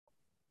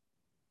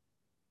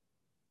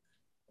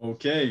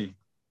Okay,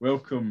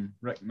 welcome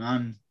Rick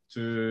Mann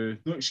to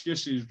No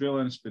Excuses, Real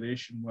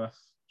Inspiration with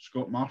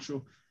Scott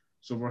Marshall.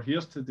 So we're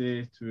here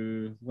today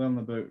to learn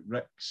about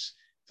Rick's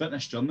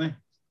fitness journey.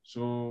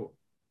 So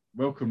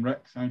welcome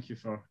Rick, thank you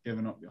for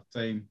giving up your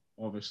time.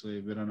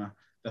 Obviously we're in a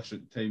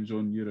different time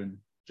zone. You're in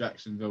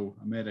Jacksonville,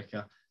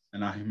 America,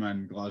 and I'm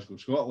in Glasgow,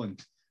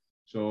 Scotland.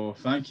 So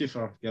thank you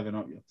for giving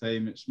up your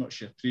time. It's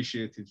much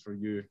appreciated for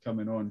you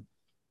coming on.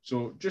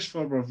 So just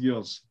for our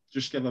viewers,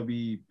 just give a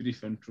wee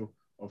brief intro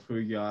of who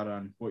you are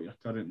and what you're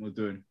currently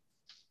doing.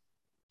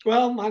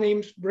 Well, my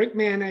name's Rick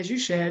Mann, as you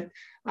said.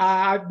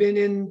 I've been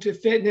into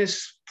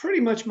fitness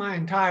pretty much my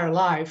entire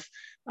life.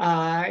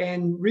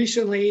 And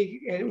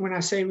recently, and when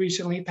I say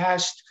recently,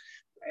 past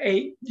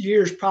 8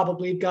 years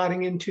probably,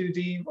 gotten into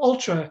the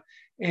ultra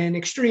and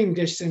extreme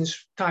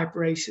distance type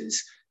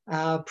races.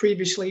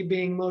 Previously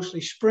being mostly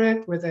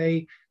sprint with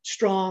a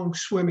strong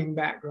swimming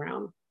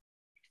background.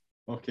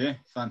 Okay,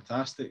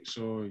 fantastic.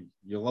 So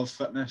you love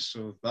fitness,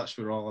 so that's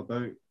what we're all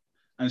about.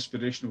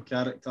 Inspirational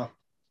character.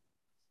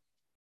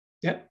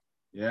 Yep.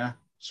 Yeah.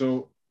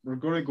 So we're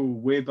going to go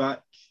way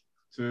back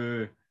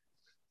to,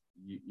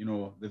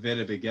 the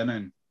very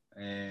beginning,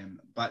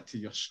 back to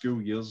your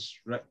school years,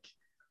 Rick.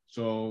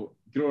 So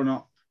growing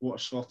up,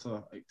 what sort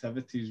of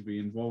activities were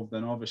you involved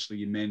in? Obviously,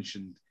 you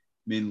mentioned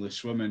mainly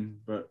swimming,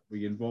 but were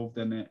you involved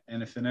in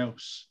anything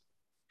else?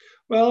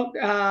 Well,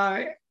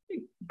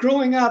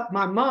 growing up,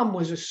 my mom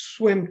was a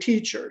swim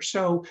teacher,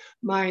 so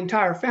my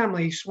entire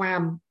family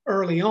swam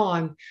early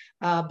on.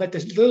 But the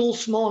little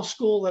small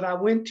school that I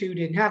went to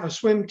didn't have a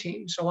swim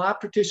team, so I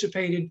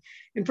participated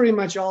in pretty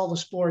much all the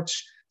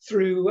sports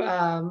through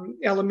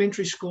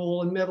elementary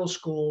school and middle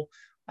school.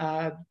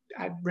 I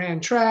ran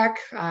track,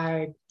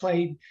 I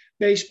played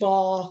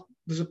baseball,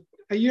 was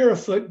a year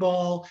of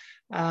football,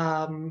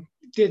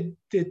 did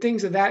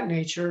things of that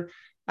nature.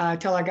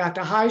 Till I got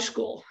to high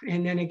school.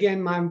 And then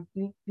again, my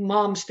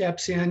mom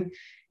steps in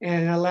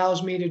and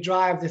allows me to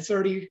drive the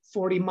 30,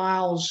 40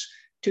 miles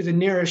to the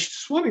nearest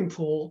swimming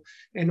pool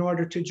in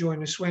order to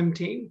join a swim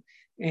team.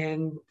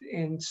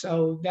 And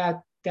so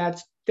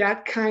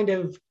that kind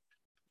of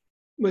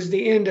was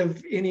the end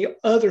of any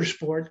other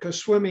sport, because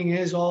swimming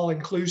is all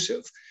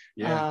inclusive.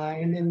 Yeah.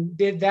 And then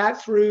did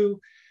that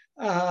through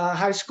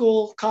high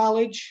school,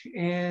 college,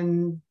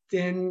 and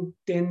then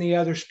the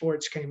other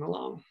sports came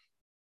along.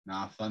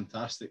 Nah,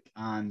 fantastic.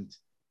 And,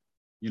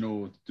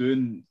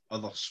 doing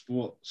other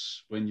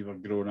sports when you were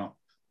growing up,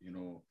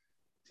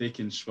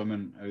 taking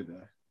swimming out of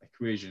the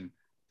equation,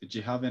 did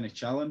you have any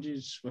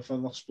challenges with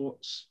other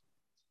sports?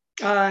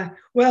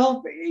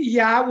 Well,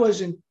 yeah, I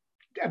wasn't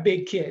a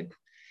big kid.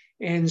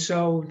 And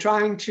so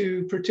trying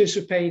to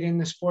participate in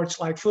the sports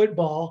like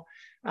football,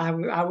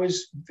 I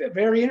was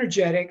very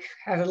energetic,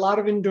 had a lot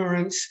of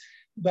endurance,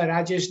 but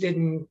I just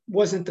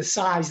wasn't the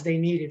size they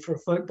needed for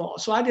football.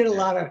 So I did a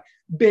lot of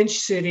bench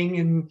sitting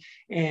and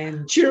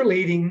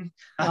cheerleading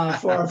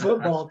for our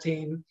football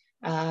team.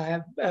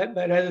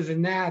 But other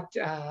than that,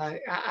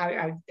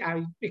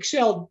 I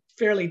excelled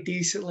fairly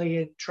decently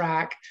at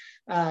track,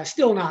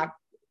 still not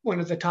one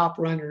of the top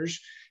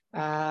runners.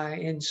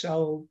 And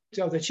so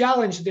the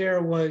challenge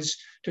there was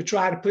to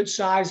try to put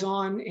size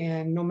on,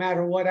 and no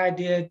matter what I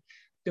did,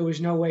 there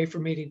was no way for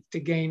me to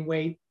gain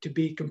weight to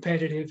be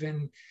competitive.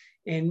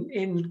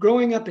 And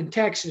growing up in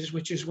Texas,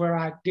 which is where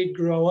I did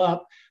grow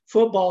up,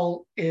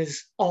 football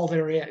is all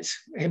there is.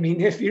 I mean,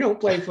 if you don't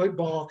play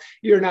football,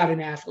 you're not an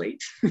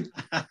athlete.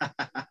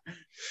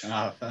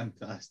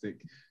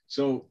 Fantastic.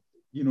 So,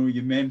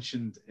 you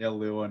mentioned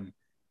early on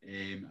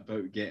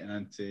about getting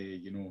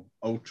into,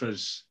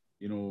 ultras,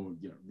 your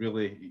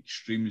really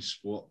extreme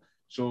sport.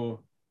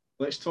 So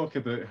let's talk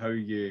about how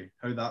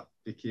that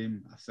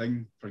became a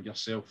thing for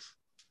yourself.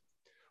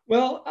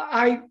 Well,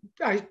 I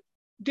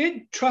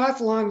did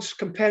triathlons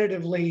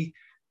competitively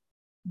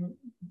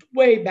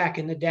way back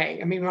in the day.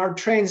 I mean, our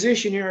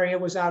transition area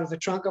was out of the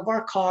trunk of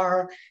our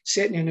car,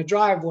 sitting in a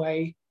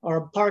driveway or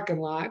a parking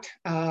lot.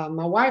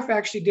 My wife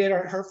actually did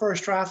her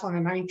first triathlon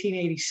in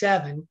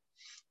 1987,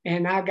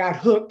 and I got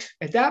hooked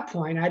at that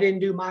point. I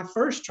didn't do my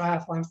first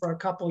triathlon for a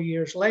couple of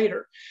years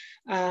later,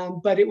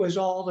 but it was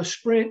all the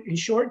sprint and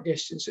short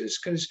distances,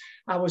 because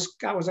I was,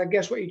 I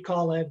guess, what you'd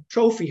call a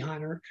trophy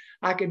hunter.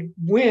 I could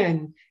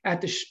win at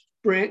the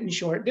sprint and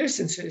short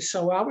distances.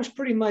 So I was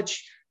pretty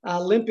much,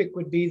 Olympic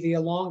would be the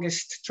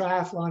longest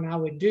triathlon I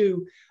would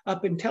do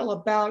up until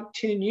about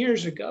 10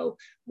 years ago,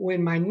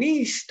 when my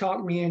niece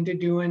talked me into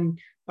doing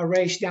a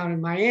race down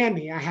in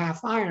Miami, a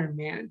half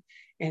Ironman.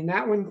 And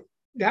that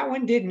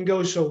one didn't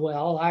go so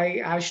well.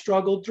 I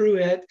struggled through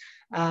it.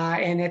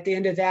 And at the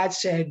end of that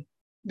said,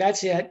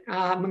 that's it.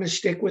 I'm going to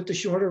stick with the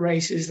shorter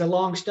races. The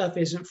long stuff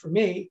isn't for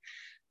me.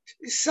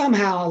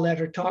 Somehow I let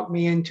her talk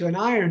me into an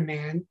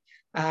Ironman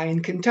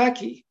in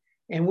Kentucky,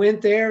 and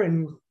went there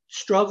and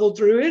struggled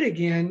through it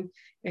again.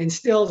 And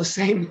still the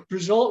same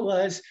result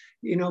was,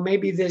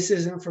 maybe this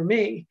isn't for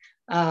me.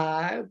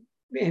 And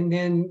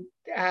then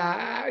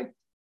I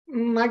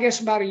guess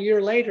about a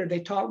year later, they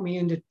talked me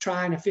into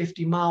trying a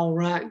 50-mile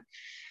run.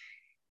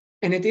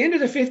 And at the end of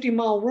the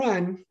 50-mile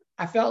run,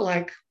 I felt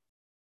like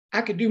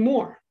I could do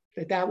more.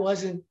 that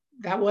wasn't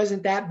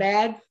that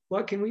bad.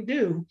 What can we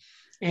do?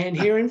 And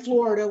here in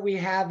Florida, we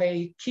have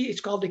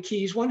it's called the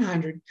Keys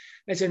 100.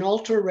 It's an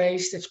ultra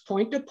race that's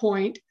point to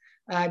point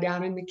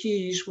down in the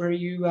Keys where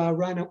you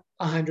run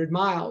 100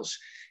 miles.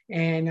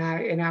 And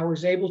I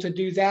was able to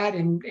do that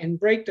and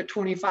break the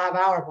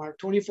 25-hour mark,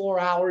 24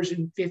 hours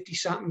and 50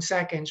 something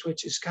seconds,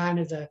 which is kind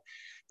of the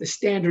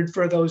standard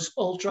for those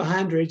ultra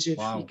hundreds. If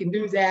you can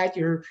do that,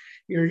 you're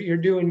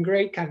doing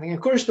great kind of thing.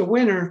 Of course, the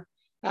winner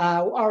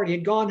already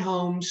had gone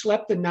home,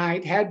 slept the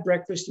night, had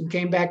breakfast, and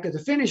came back to the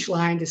finish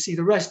line to see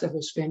the rest of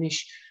us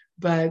finish.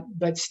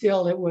 But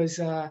still, it was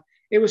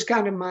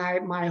kind of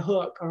my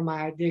hook or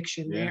my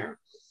addiction there.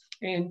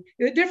 And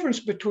the difference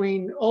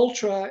between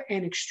ultra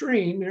and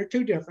extreme, there are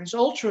two differences.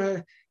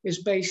 Ultra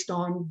is based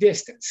on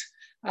distance.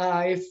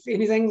 If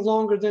anything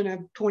longer than a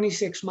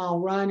 26-mile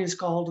run is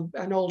called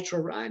an ultra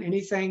run.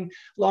 Anything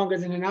longer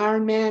than an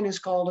Ironman is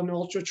called an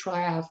ultra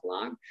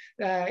triathlon,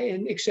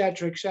 and et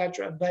cetera, et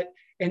cetera.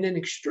 And then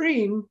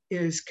extreme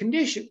is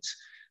conditions.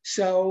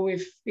 So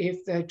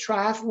if the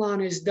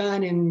triathlon is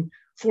done in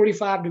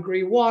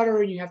 45-degree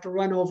water and you have to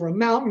run over a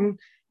mountain,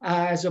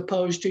 as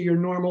opposed to your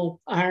normal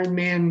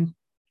Ironman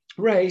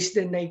race,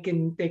 then they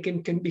can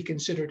be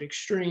considered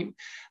extreme.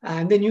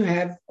 And then you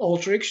have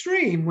ultra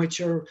extreme,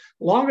 which are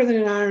longer than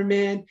an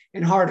Ironman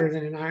and harder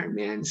than an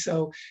Ironman.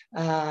 So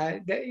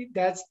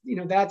that's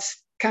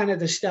kind of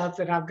the stuff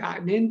that I've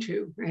gotten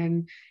into.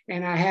 And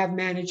I have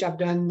managed, I've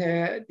done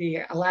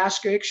the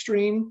Alaska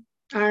Extreme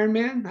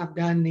Ironman. I've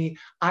done the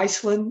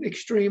Iceland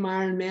Extreme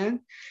Ironman.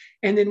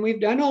 And then we've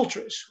done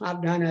ultras.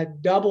 I've done a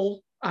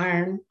double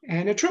iron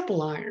and a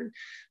triple iron.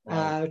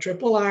 Wow.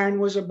 Triple iron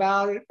was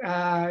about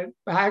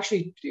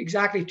actually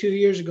exactly 2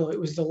 years ago. It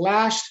was the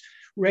last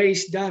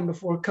race done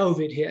before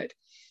COVID hit.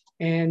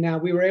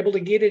 And we were able to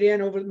get it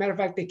in. Over the matter of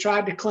fact, they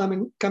tried to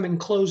come and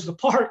close the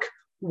park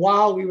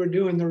while we were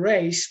doing the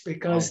race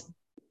because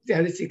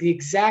it's the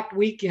exact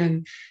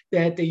weekend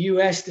that the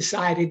U.S.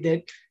 decided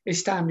that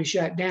it's time to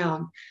shut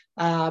down.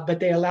 But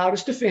they allowed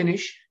us to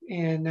finish.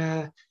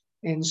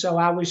 And so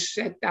I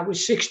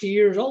was 60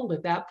 years old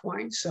at that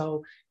point.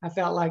 So I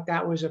felt like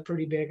that was a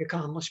pretty big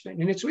accomplishment.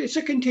 And it's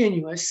a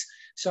continuous.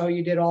 So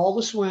you did all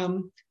the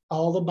swim,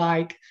 all the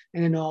bike,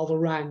 and then all the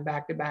run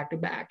back to back to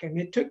back. And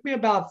it took me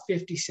about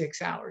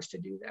 56 hours to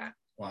do that.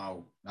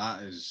 Wow,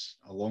 that is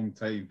a long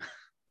time.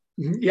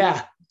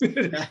 Yeah.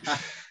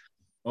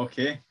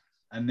 Okay.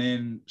 And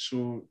then,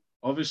 so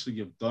obviously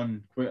you've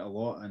done quite a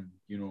lot. And,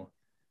 you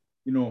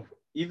know,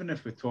 even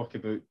if we talk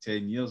about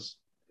 10 years,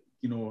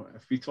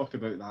 if we talk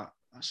about that,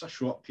 that's a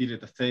short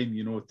period of time,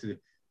 to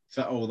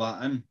fit all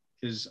that in,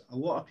 because a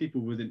lot of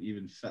people wouldn't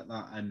even fit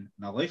that in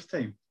a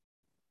lifetime.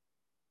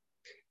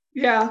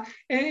 Yeah,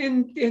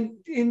 and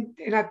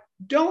I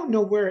don't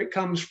know where it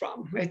comes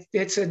from.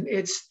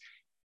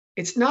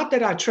 It's not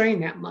that I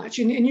train that much,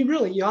 and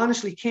you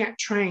honestly can't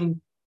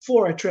train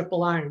for a triple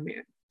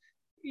Ironman.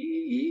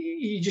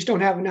 You just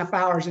don't have enough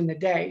hours in the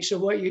day. So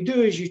what you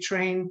do is you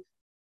train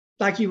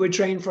like you would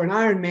train for an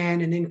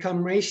Ironman, and then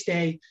come race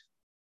day,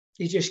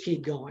 you just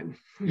keep going.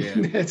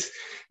 Yeah.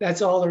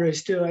 That's all there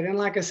is to it. And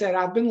like I said,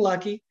 I've been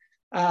lucky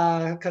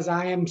because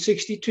I am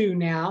 62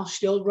 now,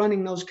 still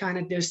running those kind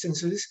of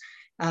distances.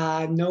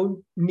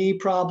 No knee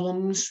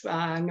problems,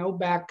 no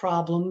back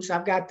problems.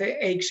 I've got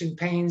the aches and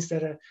pains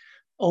that an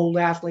old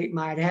athlete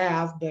might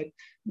have, but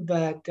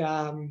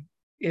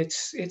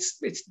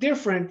it's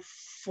different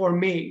for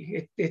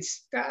me.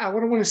 I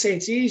wouldn't want to say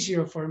it's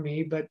easier for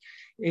me, but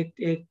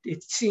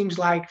it seems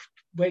like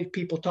way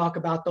people talk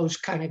about those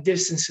kind of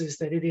distances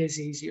that it is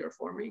easier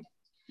for me.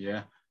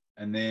 Yeah.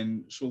 And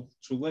then so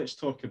let's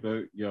talk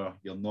about your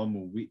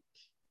normal week.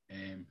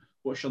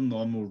 What's your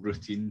normal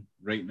routine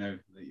right now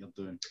that you're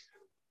doing?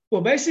 Well,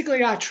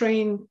 basically I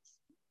train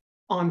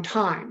on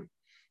time,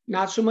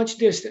 not so much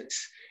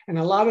distance. And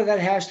a lot of that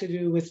has to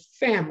do with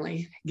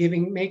family,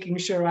 making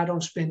sure I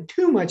don't spend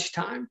too much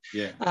time.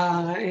 Yeah.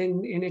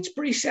 And it's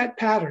pretty set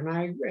pattern.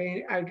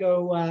 I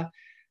go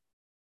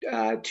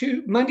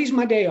Monday's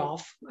my day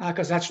off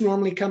because that's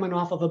normally coming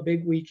off of a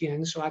big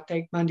weekend. So I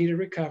take Monday to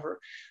recover.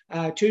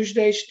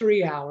 Tuesday's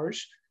 3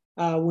 hours.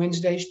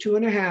 Wednesday's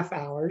 2.5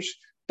 hours.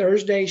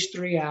 Thursday's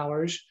 3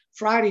 hours.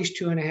 Friday's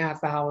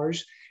 2.5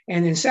 hours.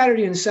 And then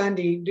Saturday and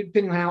Sunday,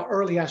 depending on how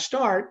early I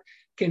start,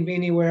 can be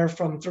anywhere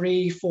from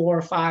 3,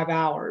 4, 5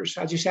 hours.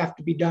 I just have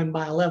to be done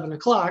by 11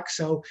 o'clock.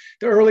 So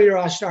the earlier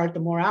I start, the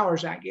more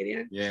hours I get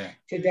in. Yeah.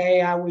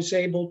 Today I was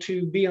able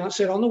to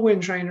sit on the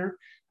wind trainer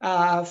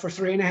for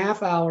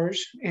 3.5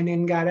 hours, and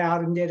then got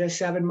out and did a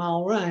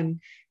 7-mile run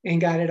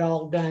and got it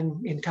all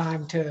done in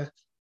time to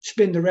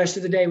spend the rest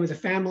of the day with the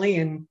family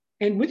and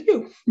with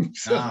you.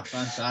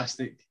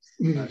 Fantastic.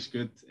 That's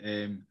good.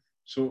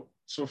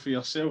 So for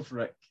yourself,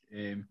 Rick,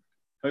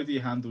 how do you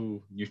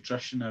handle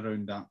nutrition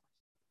around that?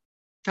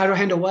 How do I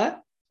handle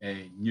what?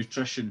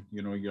 Nutrition,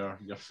 your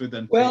food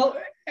intake. Well,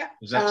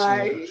 is that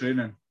some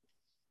training?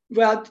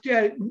 Well,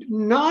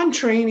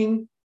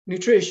 non-training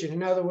nutrition.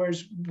 In other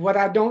words, what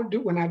I don't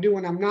do when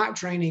I'm not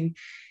training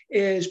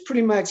is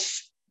pretty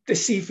much the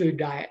seafood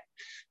diet.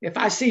 If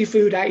I see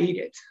food, I eat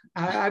it.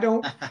 I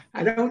don't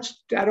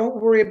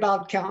worry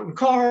about counting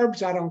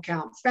carbs. I don't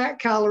count fat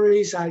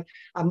calories. I'm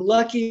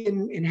lucky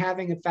in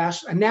having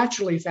a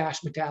naturally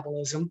fast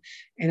metabolism.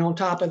 And on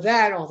top of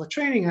that, all the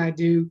training I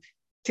do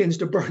tends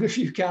to burn a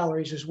few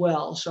calories as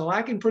well. So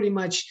I can pretty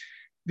much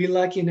be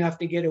lucky enough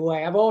to get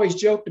away. I've always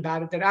joked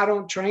about it that I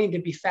don't train to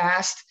be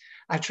fast.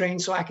 I train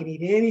so I can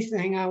eat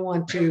anything I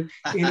want to,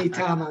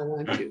 anytime I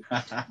want to.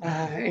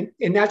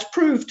 And that's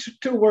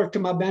proved to work to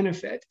my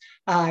benefit.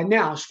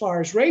 Now, as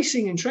far as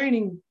racing and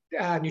training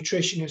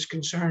nutrition is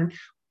concerned,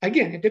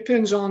 again, it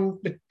depends on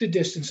the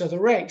distance of the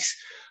race.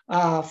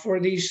 For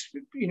these,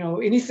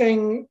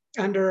 anything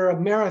under a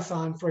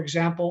marathon, for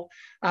example,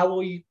 I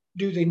will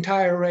do the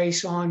entire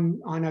race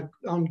on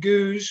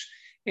goos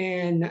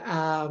and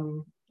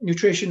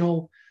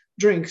nutritional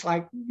drinks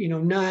like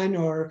None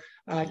or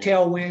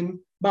Tailwind,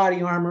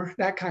 Body Armor,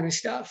 that kind of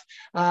stuff.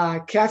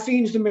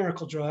 Caffeine's the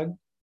miracle drug.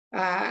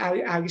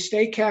 I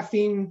stay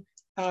caffeine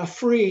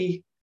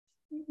free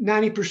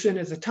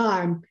 90% of the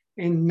time,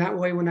 and that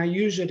way when I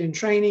use it in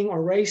training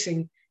or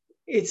racing,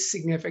 it's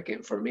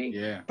significant for me.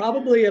 Yeah.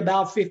 Probably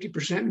about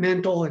 50%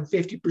 mental and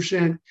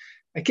 50%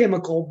 a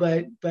chemical,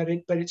 but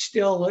it's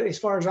still, as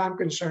far as I'm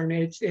concerned,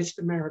 it's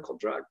the miracle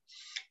drug.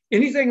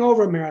 Anything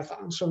over a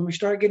marathon. So when we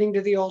start getting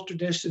to the ultra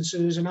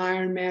distances, an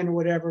Ironman or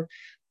whatever,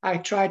 I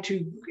try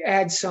to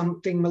add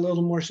something a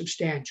little more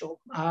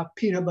substantial,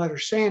 peanut butter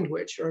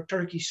sandwich or a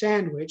turkey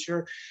sandwich,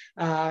 or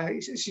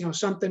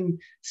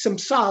some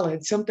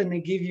solid, something to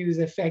give you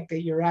the effect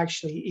that you're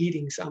actually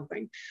eating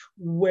something.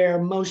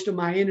 Where most of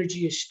my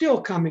energy is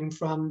still coming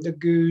from the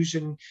goos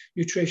and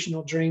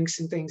nutritional drinks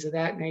and things of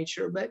that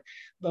nature. But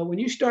when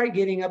you start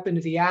getting up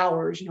into the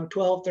hours,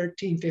 12,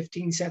 13,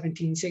 15,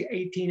 17,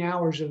 18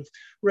 hours of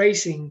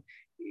racing,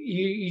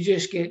 you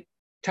just get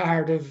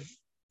tired of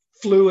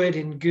fluid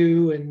and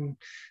goo and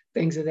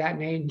things of that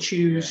nature, and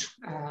chews.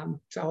 Yeah.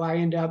 So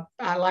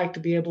I like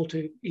to be able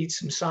to eat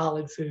some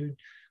solid food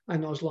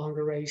on those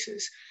longer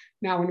races.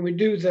 Now, when we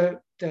do the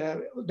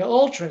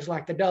ultras,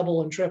 like the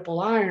double and triple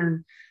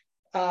iron,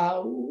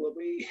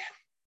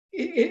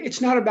 it's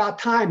not about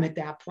time at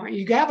that point.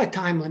 You have a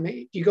time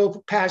limit. You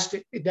go past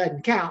it, it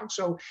doesn't count.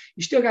 So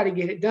you still got to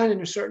get it done in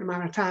a certain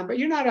amount of time, but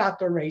you're not out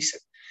there racing.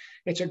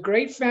 It's a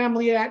great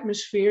family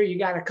atmosphere. You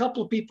got a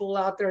couple of people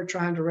out there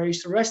trying to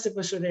race. The rest of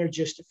us are there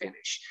just to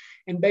finish.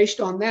 And based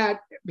on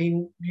that,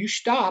 you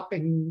stop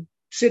and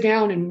sit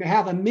down and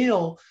have a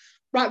meal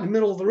right in the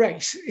middle of the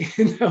race.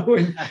 And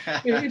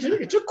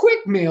it's a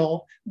quick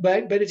meal,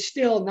 but it's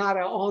still not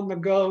on the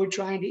go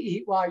trying to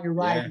eat while you're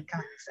riding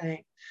kind of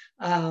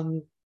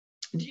thing.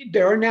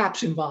 There are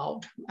naps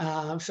involved.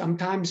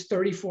 Sometimes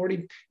 30,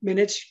 40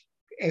 minutes.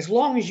 As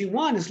long as you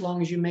want, as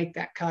long as you make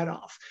that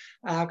cutoff.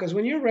 Because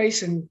when you're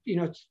racing,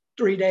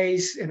 3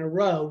 days in a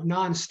row,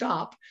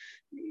 nonstop,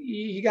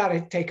 you got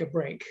to take a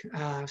break.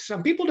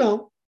 Some people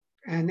don't,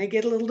 and they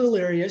get a little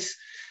delirious.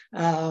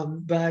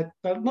 But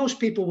most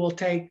people will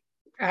take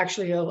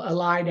actually a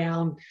lie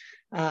down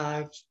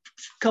a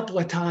couple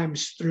of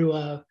times through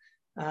a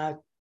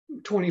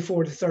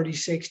 24 to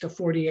 36 to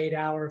 48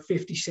 hour,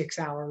 56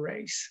 hour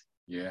race.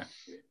 Yeah.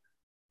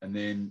 And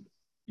then,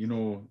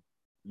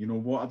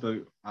 what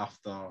about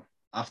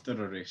after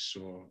a race?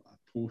 So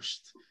a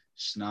post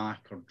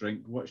snack or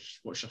drink, what's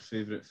your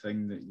favorite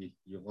thing that you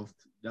love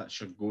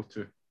that's your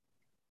go-to?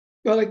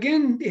 Well,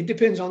 again, it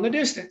depends on the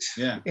distance.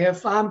 Yeah.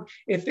 If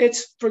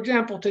it's, for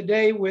example,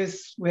 today with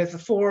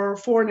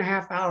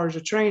 4.5 hours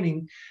of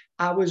training,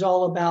 I was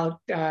all about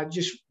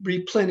just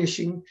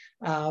replenishing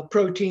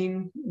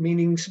protein,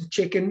 meaning some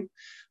chicken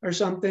or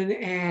something,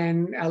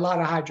 and a lot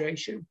of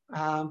hydration.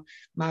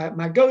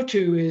 My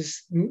go-to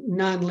is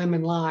None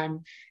lemon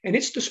lime, and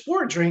it's the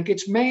sport drink.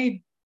 It's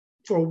made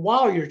for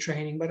while you're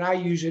training, but I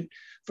use it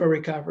for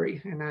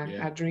recovery, and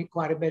I drink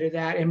quite a bit of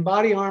that. And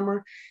Body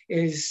Armor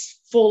is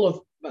full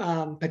of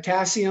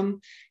potassium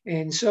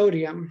and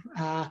sodium.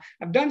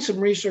 I've done some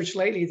research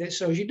lately that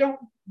shows you don't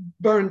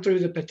burn through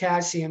the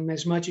potassium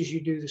as much as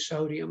you do the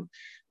sodium.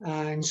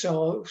 And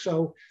so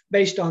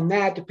based on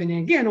that, depending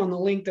again on the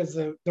length of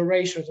the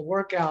race or the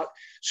workout,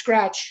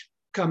 scratch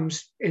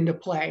comes into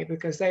play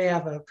because they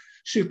have a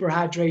super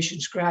hydration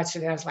scratch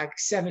that has like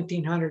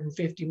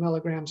 1,750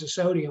 milligrams of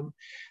sodium.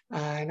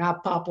 And I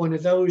pop one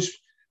of those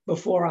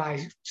before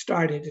I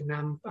started,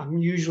 and I'm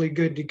usually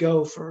good to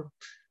go for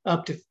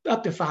up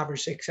to 5 or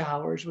 6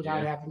 hours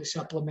without having to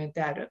supplement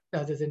that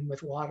other than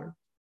with water.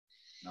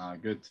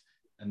 Good.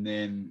 And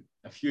then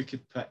if you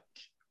could pick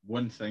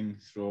one thing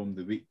from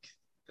the week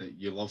that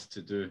you love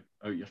to do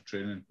out your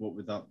training, what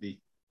would that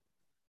be?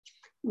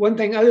 One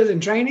thing other than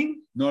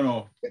training?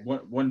 No.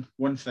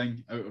 One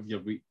thing out of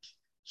your week.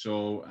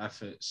 So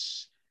if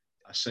it's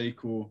a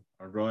cycle,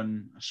 a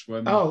run, a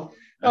swim. Oh,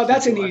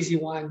 that's an easy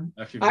one.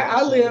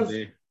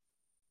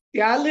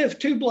 I live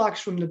 2 blocks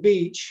from the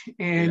beach,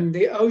 and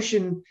the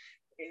ocean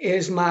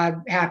is my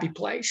happy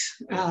place.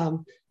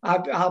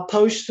 I'll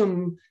post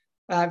some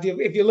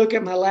If you look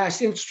at my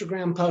last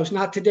Instagram post,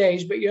 not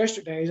today's, but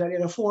yesterday's, I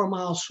did a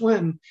 4-mile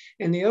swim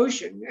in the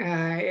ocean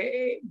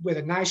with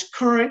a nice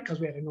current because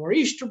we had a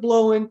nor'easter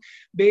blowing,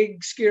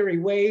 big, scary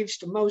waves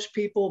to most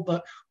people.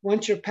 But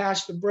once you're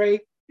past the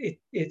break,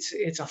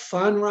 it's a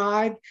fun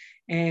ride,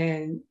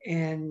 and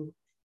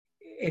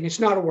it's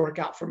not a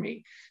workout for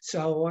me.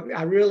 So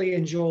I really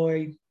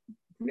enjoy,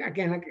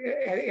 again,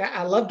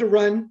 I love to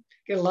run,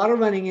 get a lot of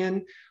running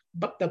in,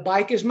 but the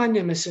bike is my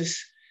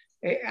nemesis.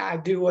 I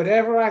do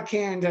whatever I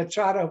can to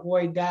try to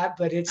avoid that,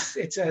 but it's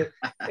a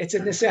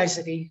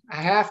necessity.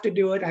 I have to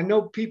do it. I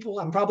know people.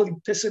 I'm probably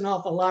pissing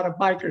off a lot of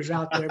bikers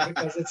out there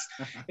because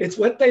it's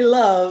what they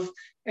love,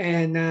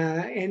 and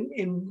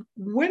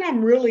when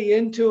I'm really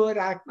into it,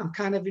 I'm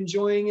kind of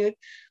enjoying it.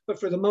 But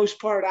for the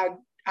most part,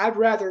 I'd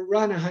rather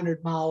run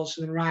 100 miles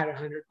than ride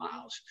 100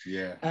 miles.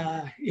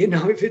 Yeah.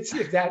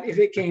 If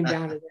it came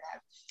down to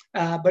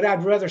that, but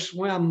I'd rather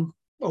swim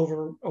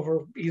over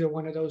either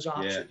one of those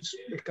options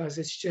because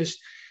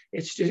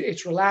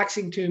it's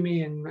relaxing to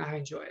me and I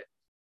enjoy it.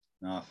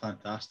 No,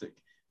 fantastic.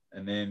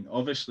 And then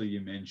obviously you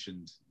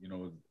mentioned,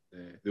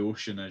 the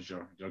ocean is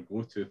your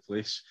go-to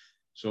place.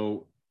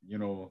 So,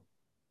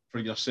 for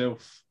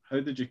yourself,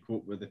 how did you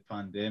cope with the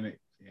pandemic?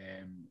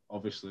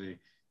 Obviously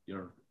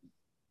were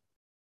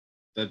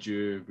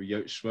you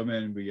out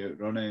swimming, were you out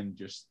running,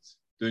 just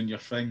doing your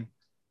thing?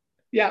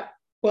 Yeah.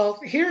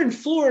 Well, here in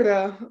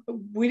Florida,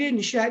 we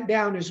didn't shut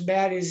down as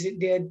bad as it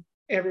did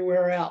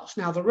everywhere else.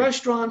 Now, the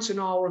restaurants and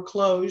all were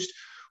closed.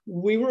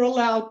 We were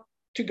allowed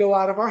to go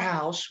out of our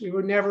house. We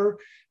were never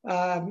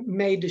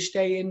made to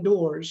stay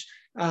indoors.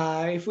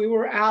 If we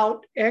were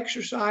out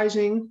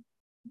exercising,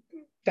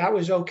 that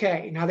was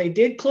okay. Now, they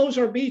did close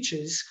our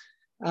beaches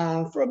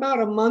for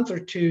about a month or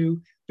two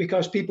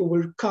because people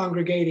were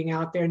congregating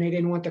out there and they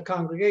didn't want the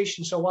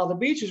congregation. So while the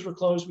beaches were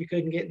closed, we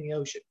couldn't get in the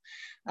ocean.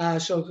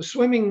 So the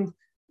swimming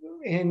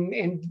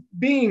and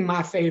being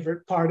my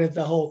favorite part of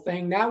the whole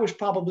thing, that was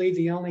probably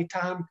the only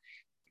time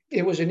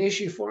it was an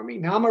issue for me.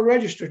 Now, I'm a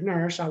registered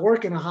nurse. I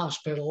work in a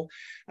hospital.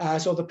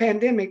 So the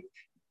pandemic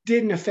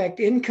didn't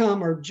affect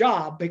income or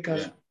job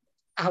because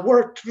I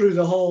worked through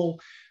the whole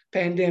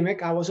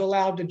pandemic. I was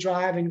allowed to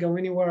drive and go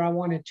anywhere I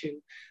wanted to.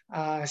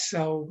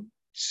 So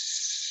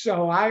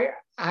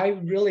I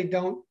really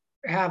don't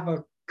have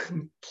a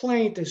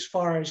complaint as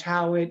far as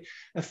how it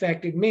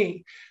affected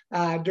me.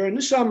 During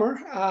the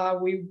summer,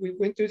 we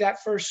went through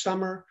that first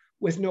summer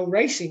with no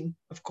racing,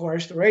 of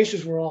course. The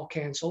races were all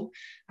canceled.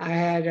 I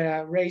had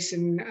a race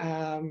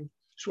in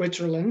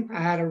Switzerland. I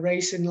had a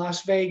race in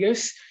Las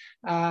Vegas.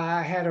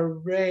 I had a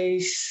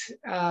race,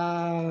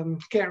 can't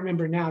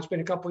remember now, it's been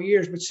a couple of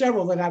years, but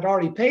several that I'd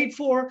already paid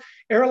for,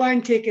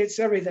 airline tickets,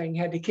 everything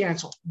had to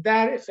cancel.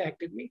 That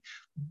affected me.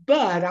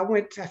 But I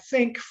went, I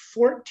think,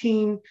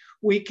 14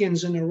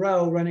 weekends in a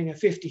row running a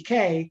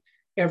 50K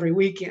every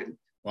weekend.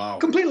 Wow.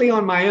 Completely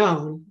on my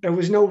own. There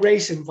was no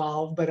race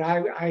involved, but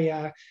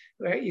I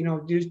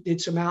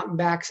did some out and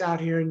backs out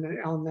here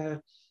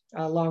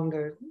along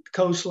the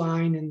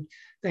coastline and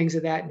things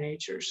of that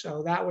nature.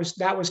 So that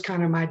was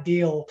kind of my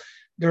deal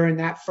during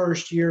that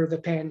first year of the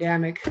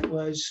pandemic,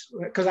 was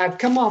because I'd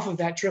come off of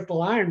that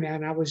triple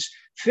Ironman. I was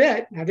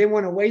fit. I didn't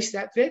want to waste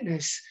that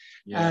fitness.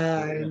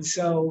 And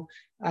so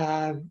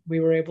we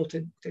were able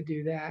to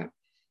do that.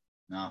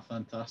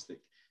 Fantastic.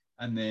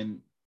 And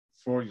then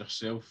for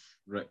yourself,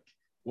 Rick,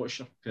 what's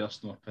your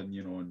personal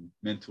opinion on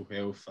mental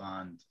health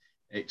and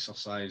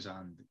exercise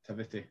and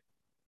activity?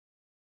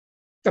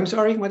 I'm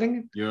sorry, what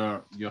thing?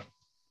 Your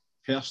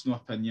personal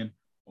opinion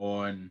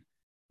on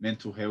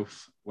mental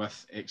health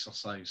with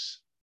exercise.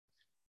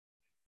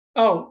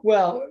 Oh,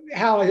 well,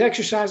 how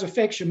exercise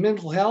affects your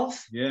mental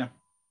health? Yeah.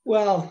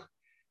 Well,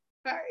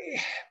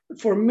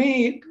 for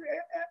me,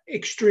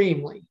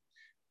 extremely.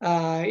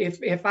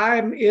 If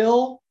I'm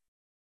ill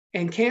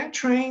and can't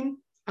train,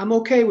 I'm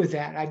okay with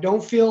that. I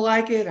don't feel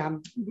like it.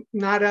 I'm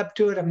not up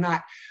to it. I'm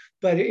not.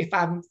 But if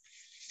I'm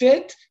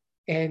fit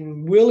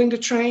and willing to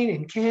train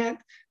and can't,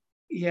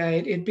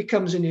 it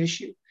becomes an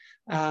issue.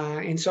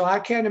 And so I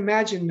can't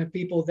imagine the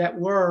people that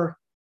were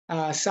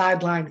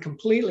sidelined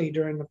completely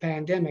during the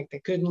pandemic. They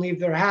couldn't leave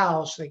their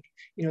house. They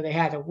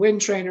had a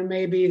wind trainer,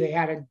 maybe they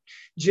had a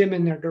gym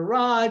in their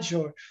garage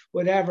or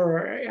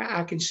whatever.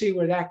 I can see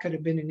where that could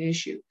have been an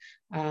issue.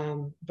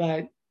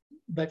 But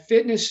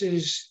fitness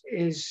is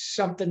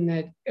something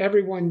that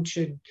everyone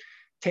should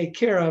take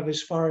care of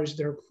as far as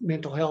their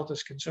mental health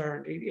is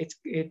concerned.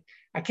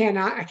 I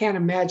can't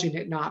imagine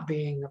it not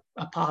being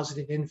a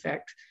positive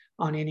effect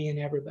on any and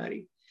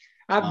everybody.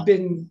 I've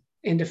been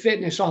into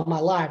fitness all my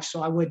life,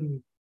 so I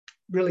wouldn't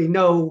really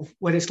know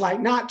what it's like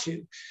not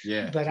to.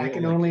 Yeah, but totally. I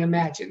can only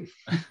imagine.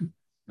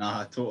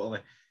 Totally.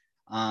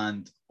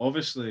 And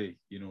obviously,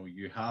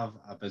 you have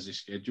a busy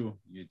schedule.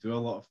 You do a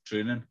lot of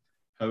training.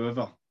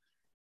 However,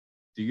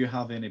 do you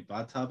have any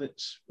bad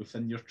habits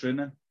within your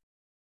training?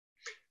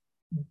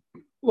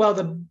 Well,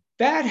 the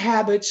bad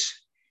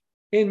habits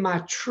in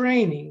my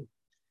training,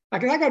 I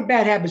got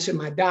bad habits in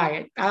my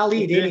diet. I'll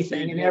eat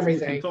anything and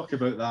everything. We can talk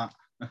about that.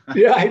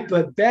 Right,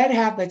 but bad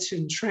habits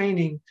in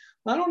training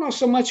I don't know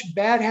so much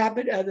bad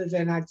habit other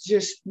than I'm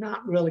just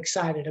not real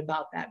excited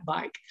about that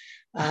bike.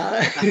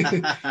 Uh,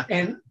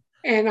 and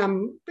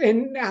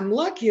I'm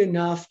lucky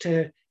enough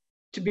to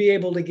be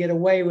able to get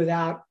away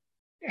without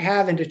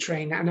having to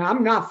train. And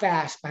I'm not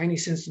fast by any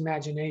sense of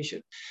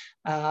imagination.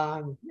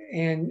 And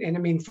I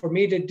mean, for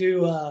me to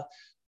do a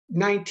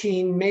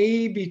 19,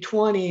 maybe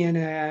 20 in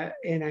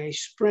a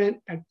sprint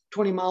at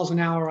 20 miles an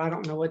hour, I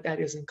don't know what that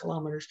is in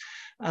kilometers.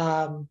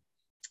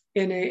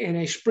 In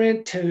a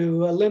sprint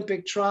to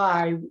Olympic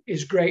try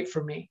is great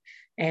for me.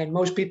 And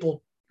most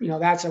people,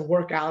 that's a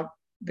workout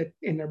that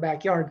in their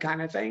backyard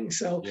kind of thing.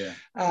 So,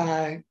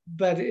 yeah.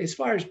 But as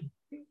far as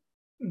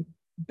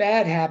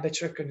bad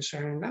habits are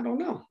concerned, I don't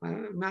know.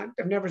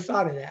 I've never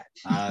thought of that.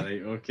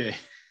 Right. Okay.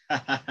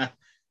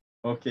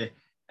 Okay.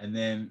 And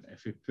then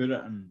if we put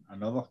it in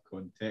another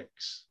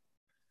context,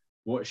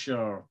 what's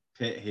your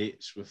pet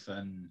hates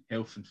within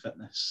health and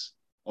fitness?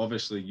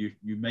 Obviously,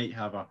 you might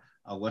have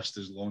a list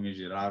as long as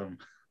your arm.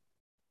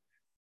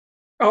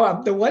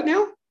 Oh, the what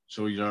now?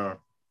 So your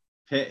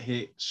pet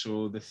hates,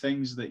 so the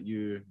things that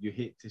you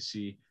hate to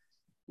see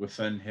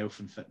within health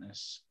and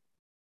fitness.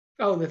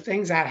 Oh, the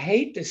things I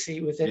hate to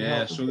see within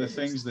health and so the fitness.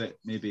 things that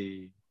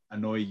maybe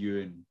annoy you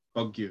and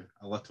bug you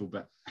a little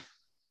bit.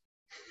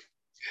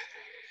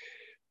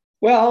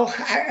 Well,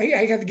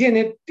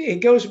 again, it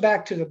goes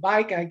back to the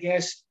bike, I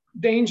guess.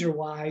 Danger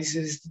wise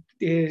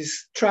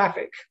is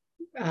traffic.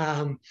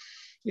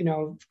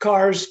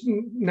 Cars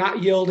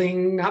not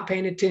yielding, not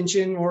paying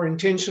attention, or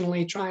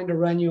intentionally trying to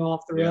run you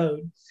off the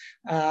road.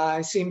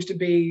 It seems to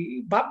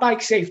be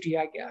bike safety,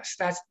 I guess.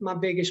 That's my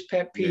biggest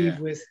pet peeve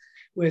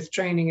with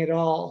training at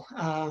all.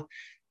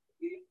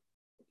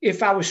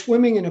 If I was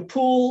swimming in a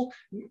pool,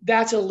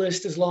 that's a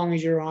list as long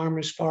as your arm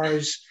as far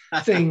as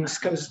things,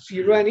 because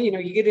you run,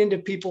 you get into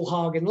people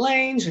hogging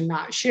lanes and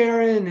not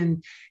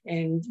sharing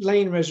and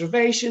lane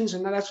reservations.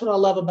 And that's what I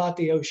love about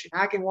the ocean.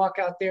 I can walk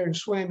out there and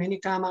swim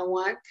anytime I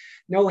want,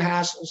 no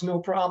hassles, no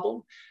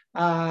problem.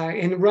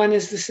 And run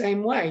is the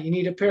same way. You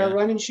need a pair of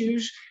running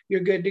shoes,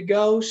 you're good to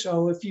go.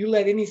 So if you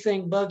let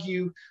anything bug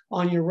you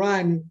on your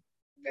run,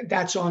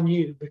 that's on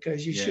you,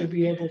 because you should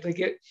be able to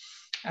get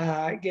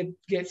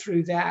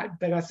through that.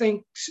 But I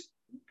think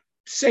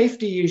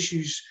safety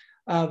issues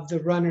of the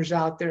runners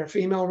out there,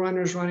 female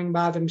runners running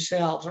by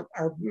themselves,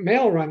 or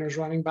male runners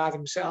running by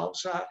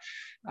themselves,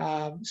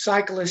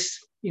 cyclists,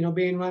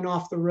 being run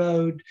off the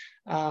road.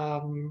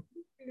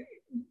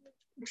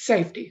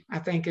 Safety, I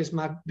think, is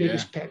my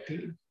biggest pet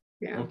peeve.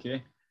 Yeah.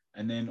 Okay.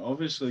 And then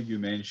obviously you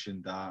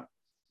mentioned that,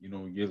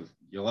 you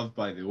live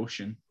by the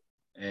ocean.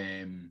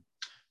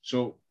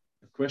 So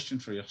the question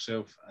for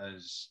yourself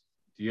is,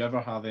 do you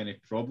ever have any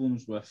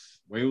problems with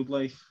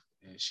wildlife,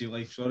 sea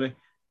life,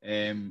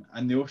 in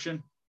the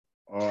ocean?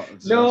 Or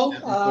is there a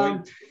certain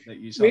point that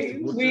you have to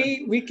go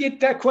to? We get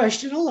that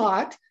question a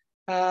lot.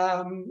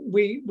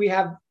 We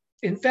have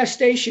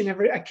infestation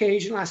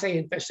occasionally. I say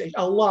infestation,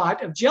 a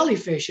lot of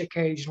jellyfish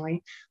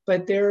occasionally,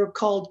 but they're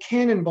called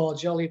cannonball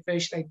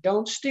jellyfish. They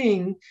don't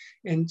sting,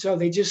 and so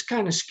they just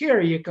kind of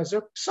scare you because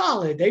they're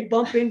solid. They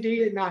bump into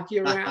you and knock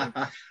you around.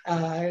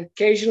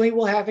 Occasionally,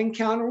 we'll have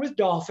encounter with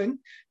dolphin,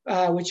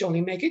 which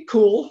only make it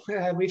cool.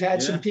 We've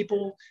had some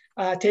people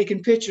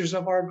taking pictures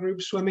of our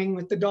group swimming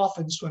with the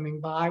dolphins swimming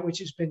by, which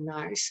has been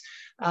nice.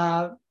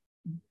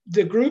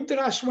 The group that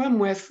I swim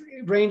with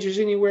ranges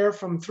anywhere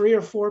from 3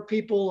 or 4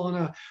 people on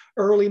a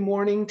early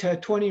morning to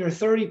 20 or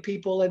 30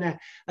 people in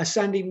a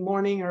Sunday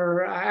morning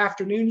or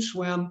afternoon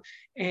swim.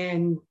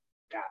 And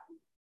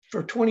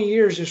for 20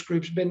 years, this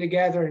group's been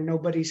together and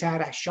nobody's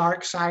had a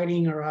shark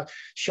sighting or a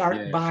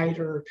shark bite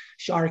or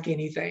shark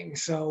anything.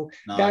 So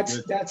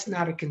that's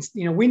not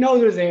we know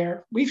they're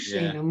there. We've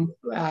seen them.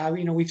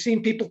 We've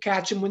seen people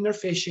catch them when they're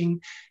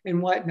fishing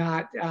and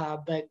whatnot,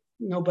 but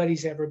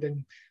nobody's ever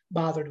been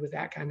bothered with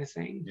that kind of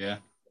thing. Yeah.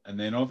 And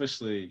then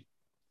obviously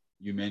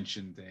you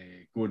mentioned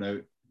going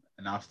out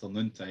in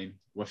afternoon time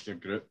with your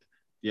group.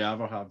 Do you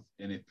ever have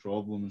any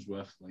problems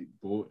with like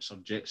boats or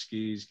jet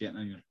skis getting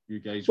in you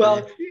guys'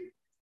 way?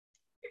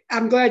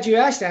 I'm glad you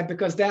asked that,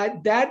 because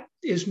that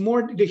is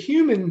more, the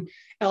human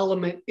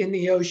element in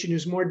the ocean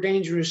is more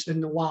dangerous than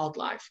the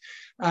wildlife.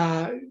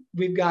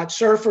 We've got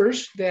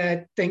surfers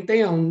that think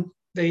they own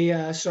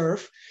the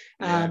surf,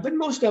 but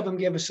most of them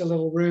give us a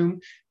little room.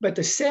 But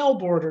the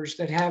sailboarders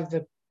that have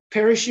the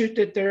parachute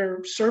that they're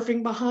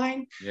surfing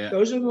behind,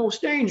 those are the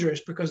most dangerous,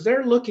 because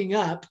they're looking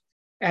up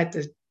at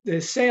the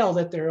sail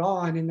that they're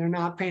on and they're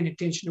not paying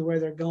attention to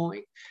where they're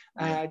going.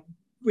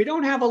 We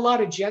don't have a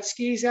lot of jet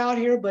skis out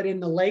here, but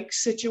in the lake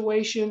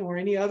situation or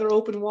any other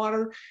open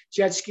water,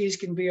 jet skis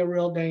can be a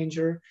real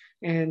danger,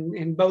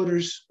 and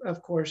boaters,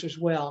 of course, as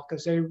well,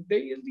 because they're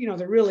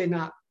really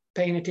not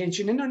paying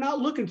attention, and they're not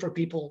looking for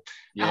people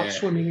out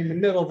swimming in the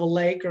middle of a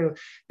lake, or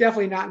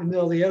definitely not in the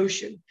middle of the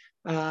ocean.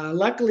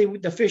 Luckily,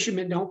 the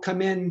fishermen don't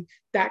come in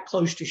that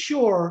close to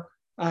shore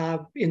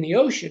in the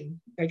ocean.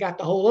 They got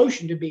the whole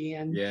ocean to be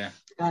in.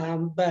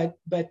 But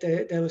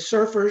the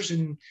surfers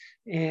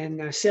and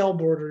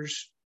sailboarders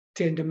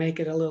tend to make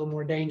it a little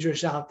more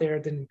dangerous out there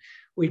than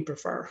we'd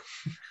prefer.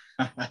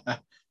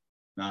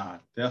 Nah,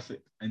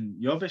 perfect. And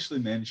you obviously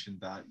mentioned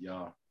that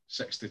you're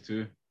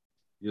 62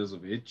 years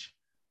of age.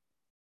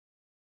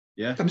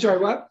 Yeah, I'm sorry,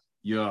 what?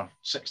 you're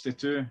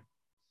 62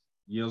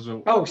 years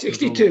old. Oh, Years old.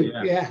 62.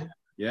 Yeah, Yeah.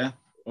 yeah.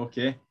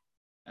 Okay.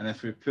 And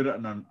if we put it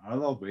in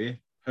another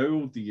way, how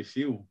old do you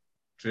feel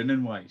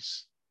training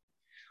wise?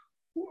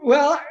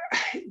 Well,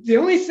 the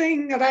only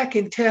thing that I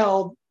can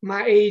tell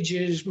my age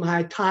is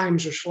my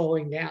times are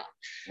slowing down.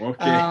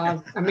 Okay.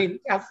 I mean,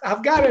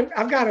 I've got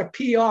a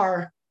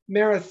PR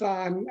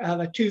marathon of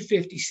a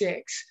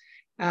 2:56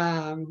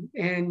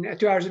 and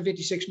 2 hours and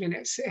 56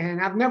 minutes, and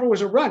I've never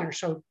was a runner,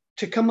 so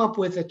to come up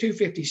with a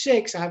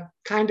 2:56, I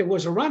kind of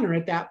was a runner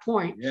at that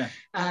point. Yeah.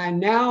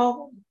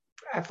 Now,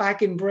 if I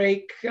can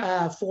break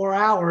 4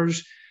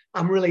 hours,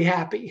 I'm really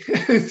happy.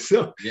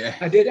 So Yeah.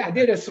 I did I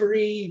think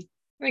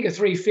a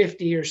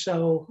 350 or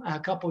so a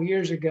couple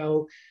years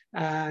ago,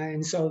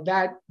 and so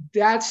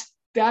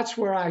that's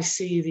where I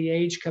see the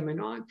age coming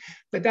on.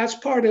 But that's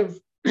part of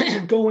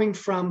going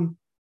from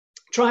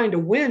trying to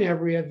win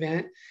every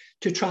event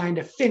to trying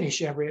to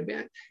finish every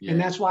event. Yeah.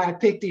 And that's why I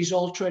picked these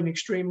ultra and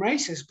extreme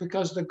races,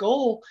 because the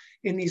goal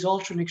in these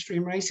ultra and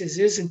extreme races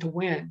isn't to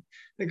win.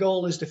 The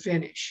goal is to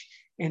finish.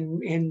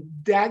 And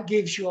that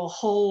gives you a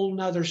whole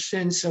nother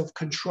sense of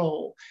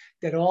control,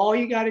 that all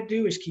you got to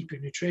do is keep your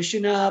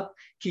nutrition up,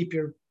 keep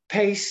your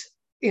pace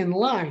in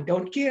line.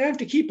 Don't have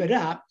to keep it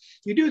up.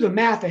 You do the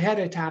math ahead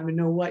of time to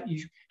know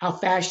how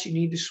fast you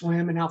need to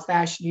swim and how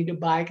fast you need to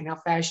bike and how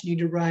fast you need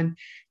to run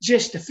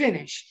just to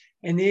finish.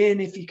 And then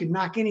if you can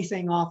knock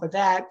anything off of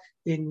that,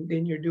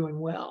 then you're doing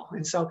well.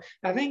 And so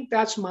I think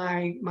that's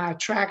my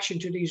attraction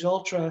to these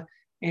ultra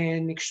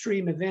and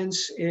extreme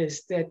events,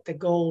 is that the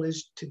goal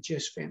is to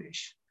just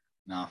finish.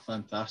 Nah,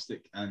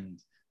 fantastic. And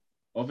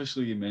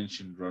obviously you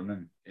mentioned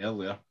running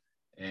earlier.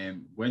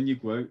 When you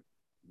go out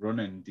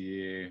running, do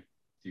you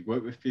go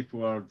out with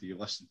people, or do you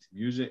listen to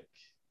music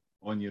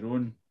on your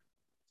own?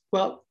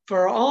 Well,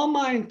 for all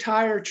my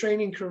entire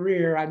training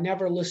career, I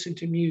never listened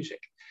to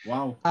music.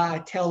 Wow.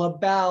 Till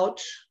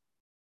about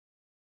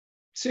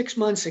 6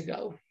 months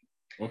ago.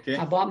 Okay.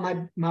 I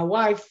bought my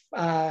wife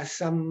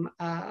some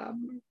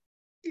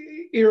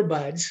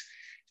earbuds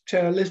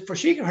to listen for.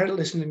 She could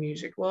listen to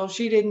music. Well,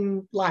 she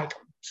didn't like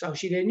them, so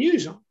she didn't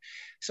use them.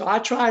 So I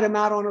tried them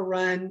out on a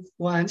run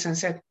once and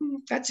said,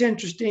 that's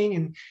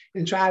interesting,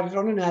 and tried it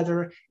on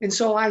another. And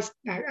so I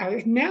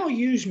now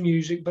use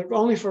music, but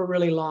only for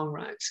really long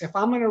runs. If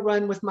I'm going to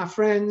run with my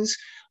friends,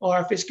 or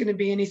if it's going to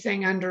be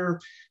anything under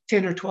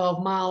 10 or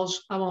 12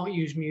 miles, I won't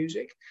use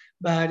music.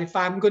 But if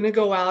I'm going to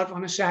go out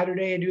on a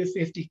Saturday and do a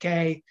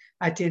 50K,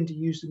 I tend to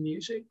use the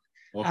music.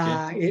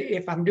 Okay.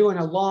 If I'm doing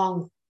a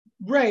long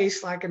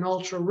race, like an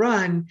ultra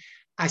run,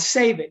 I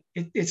save it.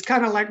 It's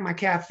kind of like my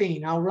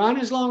caffeine. I'll run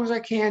as long as I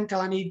can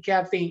until I need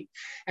caffeine.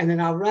 And then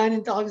I'll run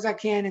as long as I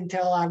can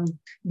until I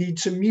need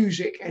some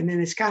music. And then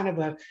it's kind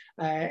of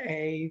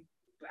a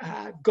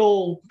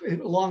goal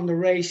along the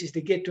race is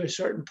to get to a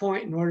certain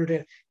point in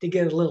order to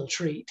get a little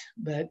treat.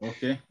 But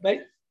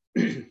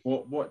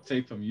what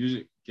type of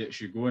music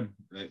gets you going,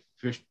 that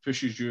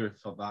pushes you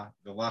for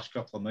the last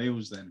couple of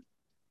miles then?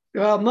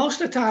 Well,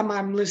 most of the time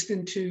I'm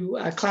listening to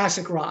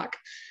classic rock.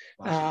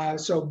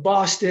 So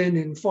Boston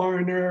and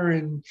Foreigner,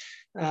 and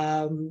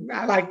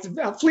I like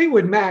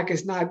Fleetwood Mac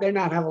they're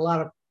not have a lot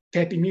of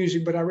peppy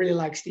music, but I really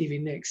like Stevie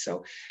Nicks.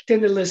 So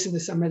tend to listen to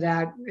some of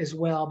that as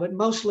well, but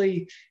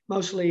mostly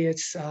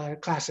it's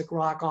classic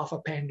rock off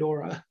of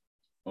Pandora.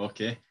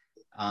 Okay.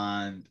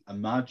 And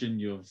imagine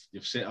you're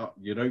out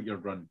your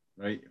run,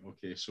 right?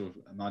 Okay. So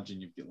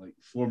imagine you've got like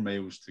 4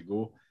 miles to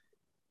go.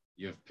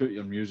 You've put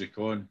your music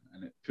on,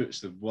 and it puts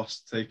the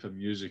worst type of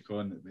music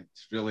on that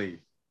makes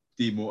really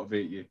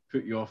demotivate you,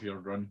 put you off your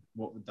run.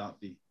 What would that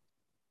be?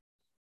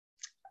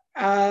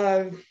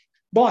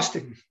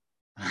 Boston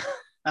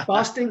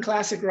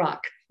classic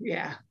rock.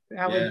 Yeah,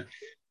 they're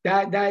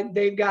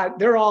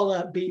all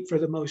upbeat for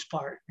the most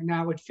part, and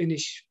I would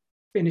finish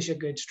a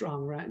good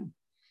strong run.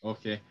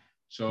 Okay,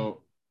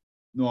 so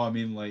no, I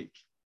mean like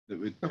that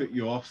would put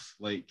you off,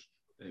 like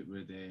it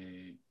would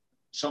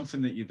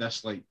something that you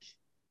dislike.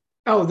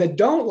 Oh, that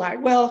don't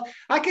like. Well,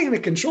 I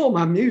can't control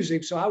my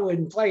music, so I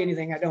wouldn't play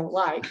anything I don't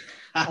like.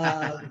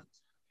 But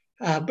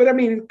I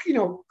mean,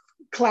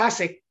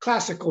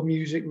 classical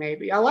music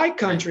maybe. I like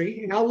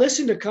country, and I'll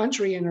listen to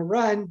country in a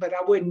run, but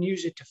I wouldn't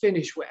use it to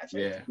finish with.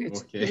 Yeah,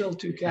 it's okay. a little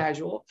too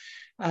casual.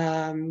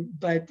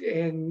 But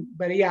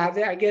yeah,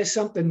 I guess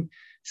something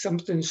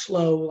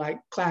slow,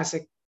 like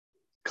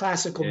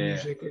classical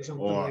music or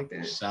something like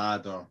that.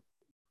 Sad or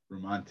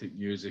romantic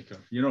music, or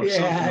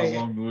something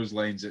along those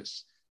lines.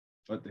 It's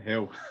what the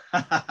hell.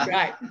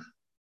 Right.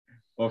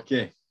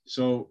 Okay,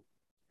 so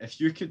if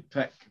you could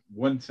pick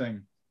one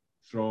thing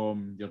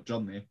from your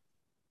journey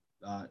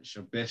that's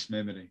your best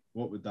memory,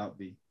 what would that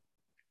be?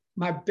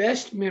 My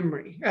best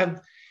memory of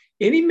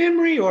any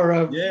memory, or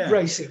of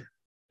racing?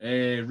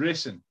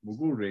 Racing. We'll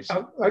go racing.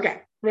 Oh,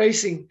 okay,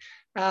 racing.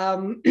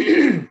 Well,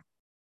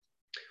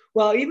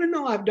 even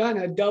though I've done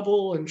a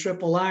double and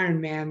triple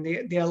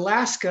Ironman, the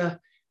Alaska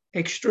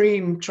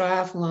Extreme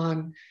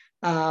Triathlon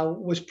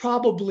was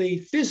probably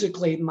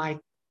physically my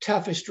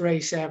toughest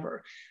race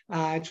ever.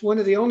 It's one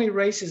of the only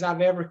races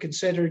I've ever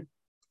considered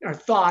or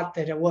thought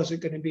that I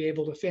wasn't going to be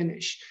able to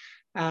finish.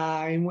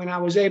 And when I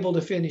was able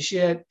to finish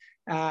it,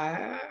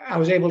 I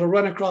was able to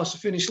run across the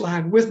finish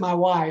line with my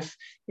wife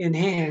in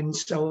hand.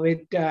 So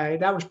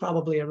that was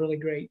probably a really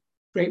great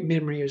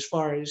memory as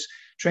far as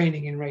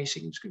training and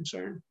racing is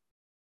concerned.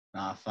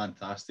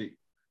 Fantastic.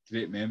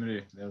 Great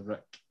memory there,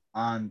 Rick.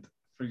 And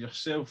for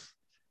yourself,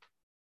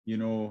 you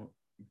know,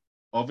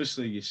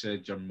 obviously you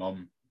said your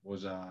mum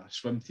was a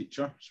swim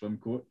teacher, swim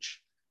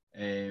coach,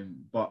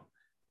 but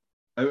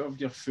out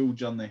of your full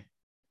journey,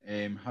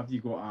 have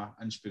you got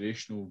an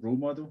inspirational role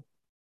model?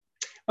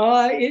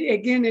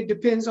 It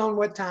depends on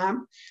what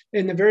time.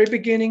 In the very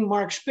beginning,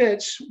 Mark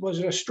Spitz was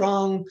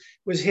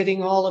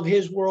hitting all of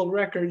his world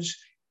records.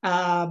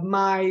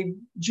 My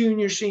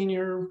junior,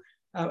 senior,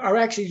 or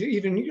actually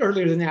even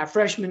earlier than that,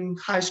 freshman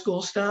high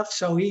school stuff.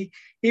 So he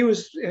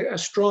was a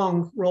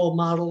strong role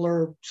model,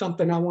 or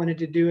something I wanted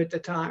to do at the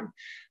time.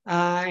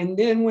 And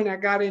then when I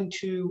got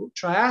into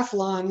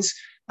triathlons,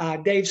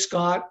 Dave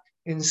Scott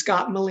and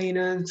Scott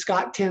Molina and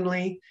Scott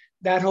Tinley,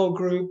 that whole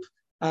group,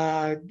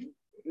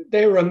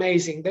 they were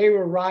amazing. They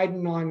were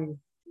riding on,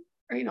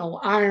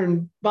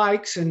 iron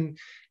bikes, and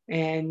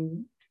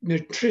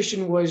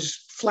nutrition was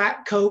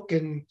flat Coke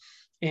and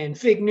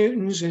Fig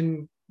Newtons,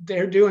 and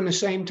they're doing the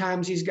same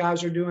times these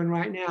guys are doing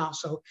right now.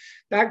 So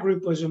that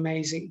group was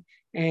amazing.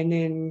 And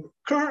then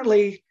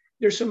currently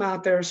there's some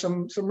out there,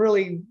 some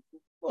really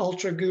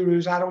ultra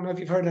gurus. I don't know if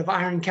you've heard of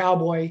Iron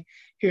Cowboy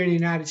here in the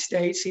United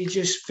States. He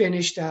just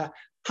finished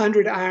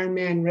 100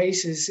 Ironman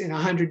races in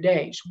 100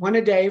 days, one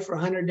a day for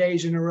 100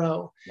 days in a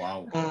row.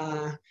 Wow.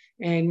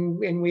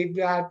 And we've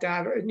got,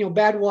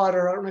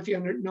 Badwater. I don't know if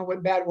you know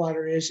what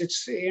Badwater is.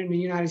 It's in the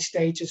United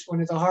States. It's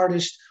one of the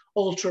hardest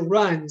ultra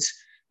runs.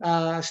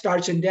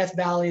 Starts in Death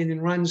Valley and then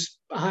runs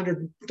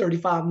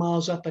 135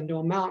 miles up into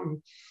a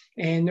mountain.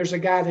 And there's a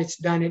guy that's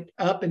done it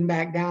up and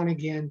back down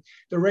again,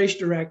 the race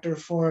director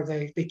for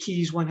the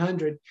Keys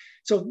 100.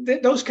 So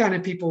those kind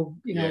of people,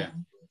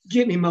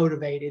 get me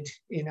motivated,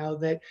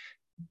 that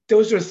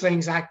those are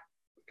things I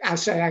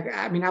say.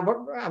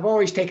 I've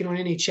always taken on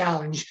any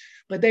challenge,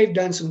 but they've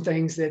done some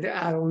things that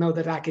I don't know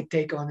that I could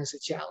take on as a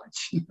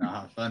challenge.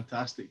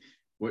 Fantastic.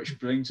 Which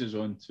brings us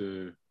on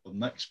to the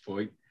next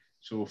point.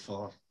 So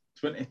for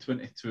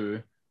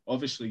 2022,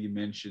 obviously you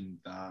mentioned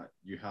that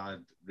you had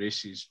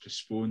races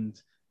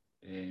postponed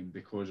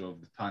because of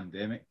the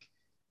pandemic.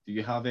 Do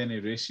you have any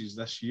races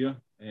this year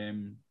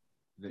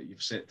that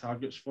you've set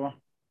targets for?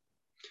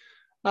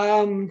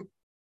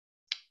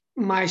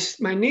 My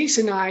niece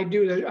and I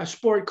do a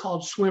sport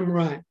called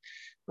SwimRun.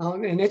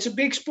 And it's a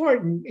big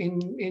sport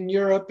in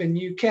Europe and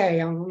UK. I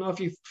don't know if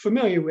you're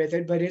familiar with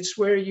it, but it's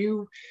where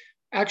you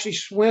actually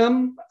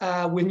swim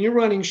with your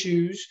running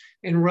shoes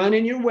and run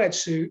in your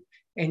wetsuit,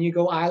 and you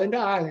go island to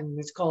island.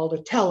 It's called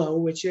Ötillö,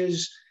 which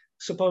is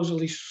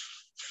supposedly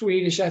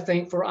Swedish, I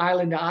think, for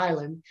island to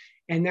island.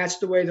 And that's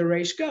the way the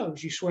race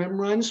goes. You swim,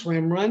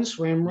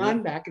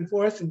 run, back and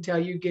forth until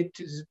you get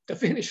to the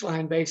finish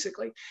line,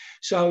 basically.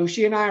 So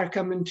she and I are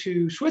coming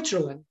to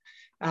Switzerland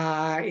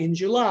in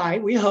July.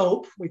 We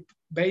hope. We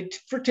paid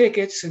for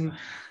tickets, and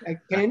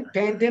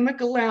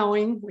pandemic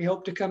allowing, we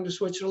hope to come to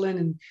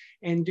Switzerland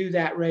and do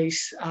that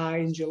race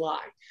in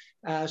July.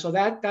 So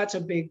that's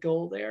a big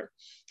goal there.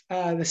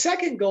 The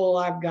second goal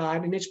I've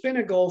got, and it's been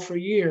a goal for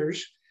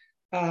years,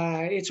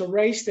 it's a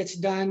race that's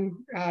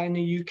done in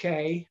the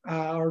UK,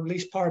 or at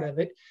least part of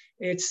it.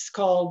 It's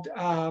called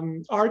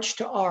Arch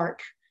to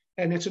Arc,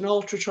 and it's an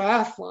ultra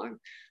triathlon.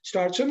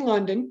 Starts in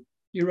London.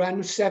 You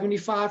run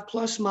 75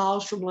 plus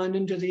miles from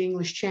London to the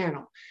English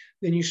Channel.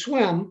 Then you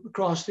swim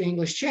across the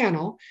English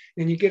Channel.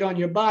 Then you get on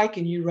your bike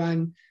and you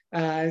run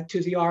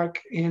to the Arc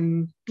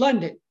in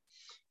London.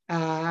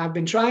 I've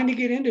been trying to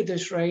get into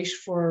this race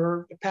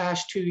for the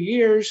past 2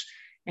 years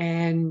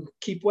and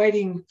keep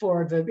waiting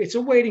for it's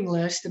a waiting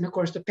list. And of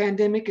course, the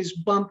pandemic has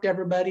bumped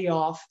everybody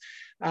off.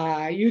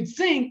 You'd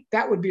think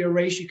that would be a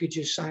race you could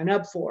just sign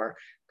up for,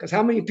 because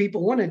how many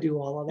people want to do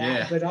all of that?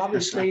 Yeah. But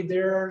obviously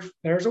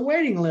there's a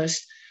waiting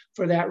list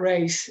for that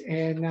race.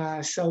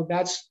 And so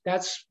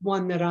that's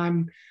one that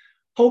I'm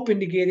hoping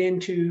to get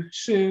into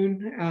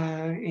soon.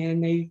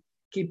 And they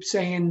keep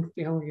saying,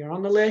 you're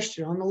on the list,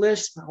 you're on the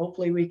list.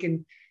 Hopefully we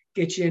can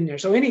get you in there.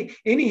 So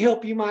any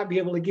help you might be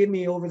able to give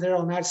me over there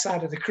on that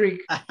side of the creek,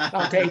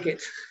 I'll take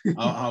it.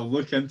 I'll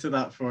look into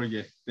that for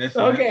you.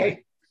 Definitely.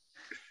 Okay.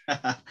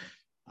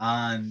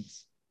 And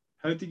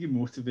how do you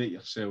motivate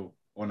yourself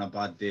on a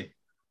bad day?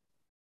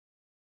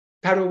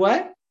 How do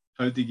what?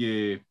 How do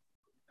you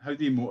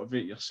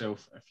motivate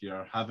yourself if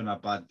you're having a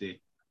bad day?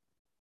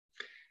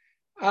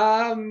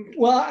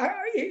 Well,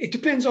 it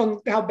depends on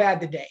how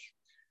bad the day.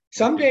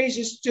 Some days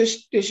it's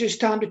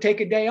just time to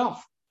take a day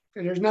off.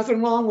 There's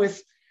nothing wrong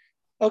with,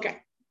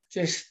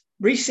 just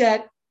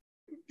reset.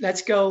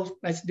 Let's go.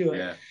 Let's do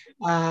it.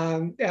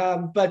 Yeah.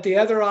 But the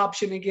other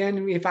option,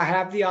 again, if I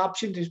have the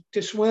option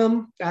to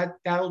swim,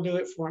 that'll do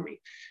it for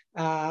me,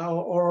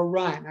 or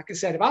run. Like I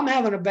said, if I'm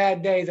having a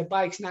bad day, the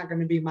bike's not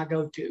going to be my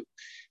go-to.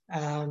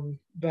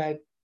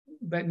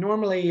 But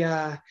normally,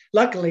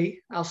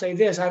 luckily, I'll say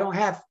this: I don't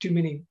have too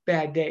many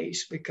bad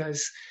days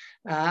because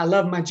I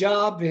love my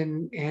job,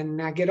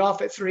 and I get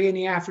off at 3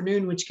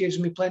 p.m, which gives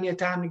me plenty of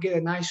time to get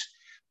a nice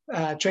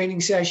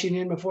training session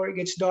in before it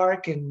gets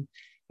dark, and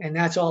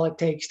that's all it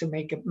takes to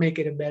make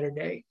it a better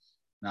day.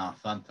 Nah,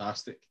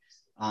 fantastic.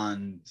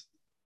 And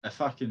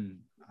if I can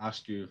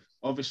ask you,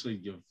 obviously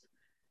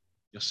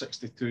you're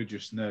 62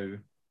 just now.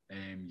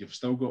 You've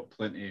still got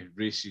plenty of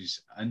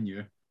races in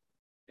you.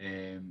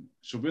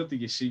 So where do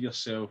you see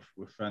yourself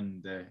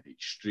within the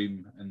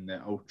extreme and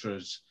the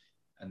ultras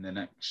in the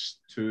next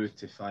 2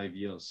 to 5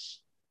 years?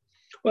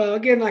 Well,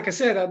 again, like I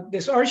said,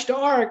 this arch to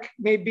arc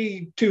may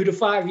be 2 to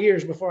 5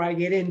 years before I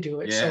get into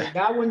it. Yeah. So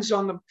that one's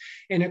on the,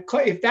 and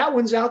if that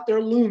one's out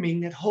there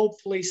looming, that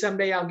hopefully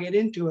someday I'll get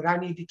into it, I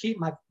need to keep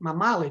my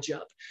mileage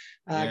up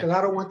because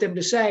I don't want them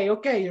to say,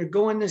 okay, you're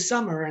going this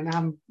summer and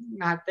I'm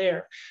not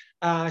there.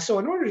 So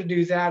in order to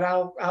do that,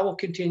 I will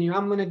continue.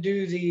 I'm going to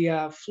do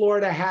the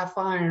Florida half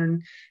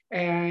iron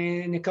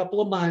in a couple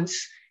of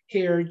months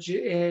here.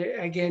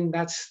 Again,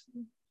 that's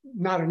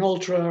not an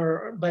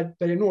ultra, but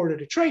in order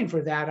to train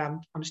for that,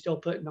 I'm still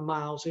putting the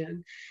miles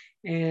in,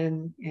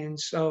 and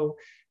so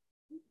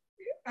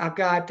I've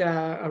got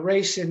a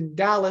race in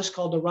Dallas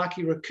called the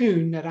Rocky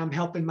Raccoon that I'm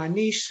helping my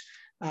niece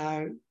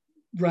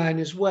run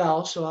as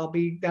well. So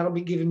that'll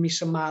be giving me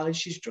some mileage.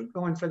 She's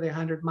going for the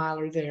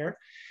 100-miler there,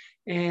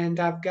 and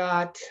I've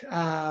got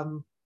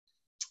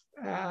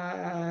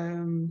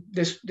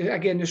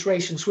this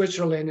race in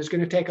Switzerland is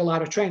going to take a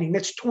lot of training.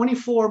 That's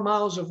 24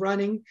 miles of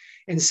running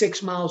and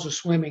 6 miles of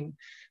swimming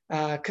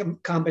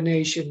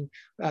combination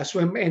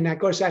swim. And of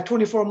course, that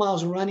 24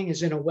 miles of running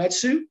is in a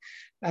wetsuit.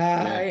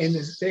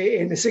 Yes.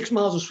 And the 6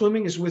 miles of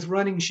swimming is with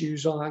running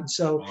shoes on.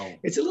 So wow.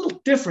 It's a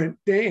little different,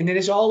 and it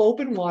is all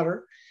open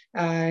water.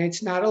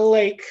 It's not a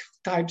lake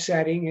type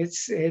setting.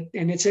 It's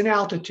in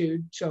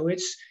altitude. So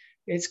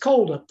it's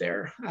cold up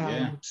there.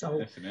 So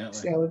definitely.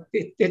 So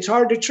it's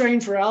hard to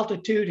train for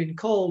altitude and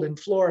cold in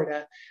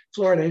Florida,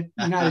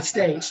 United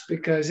States,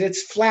 because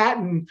it's flat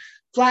and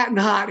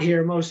hot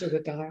here most of the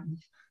time.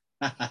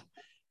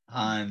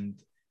 And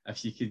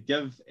if you could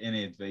give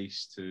any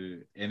advice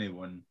to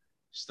anyone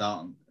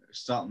starting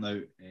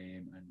out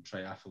in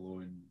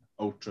triathlon,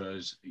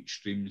 ultras,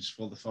 extremes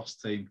for the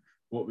first time,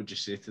 what would you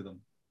say to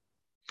them?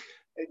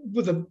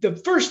 Well,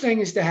 the first thing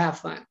is to have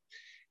fun.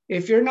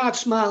 If you're not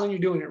smiling, you're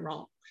doing it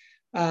wrong.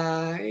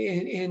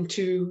 And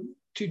to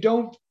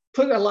don't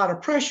put a lot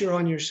of pressure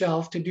on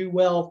yourself to do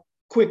well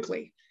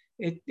quickly.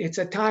 It's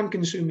a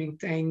time-consuming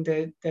thing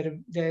that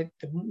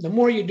the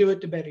more you do it,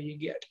 the better you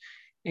get,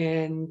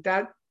 and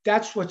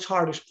that's what's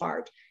hardest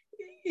part.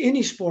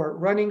 Any sport,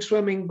 running,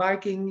 swimming,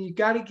 biking, you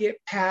got to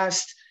get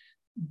past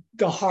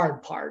the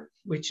hard part,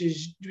 which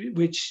is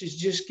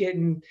just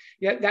getting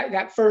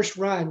that first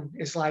run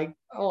is like,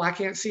 oh, I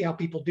can't see how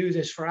people do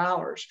this for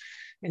hours.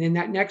 And then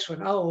that next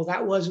one, oh,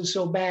 that wasn't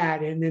so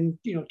bad. And then,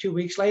 2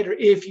 weeks later,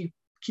 if you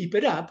keep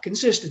it up,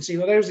 consistency.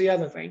 Well, there's the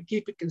other thing,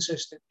 keep it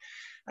consistent.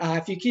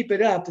 If you keep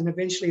it up, then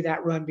eventually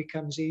that run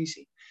becomes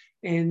easy.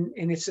 And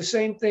it's the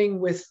same thing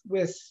with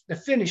the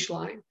finish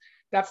line.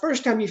 That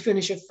first time you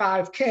finish a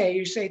 5K,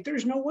 you say,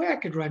 there's no way I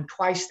could run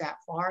twice that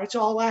far. It's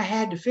all I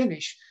had to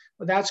finish.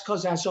 Well, that's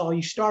because that's all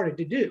you started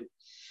to do.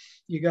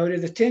 You go to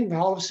the 10,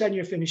 all of a sudden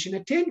you're finishing a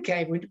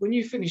 10K. When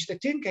you finish the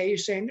 10K, you're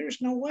saying,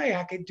 there's no way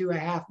I could do a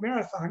half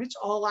marathon. It's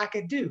all I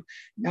could do.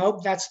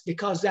 No, that's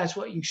because that's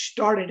what you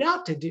started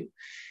out to do.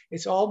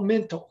 It's all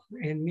mental.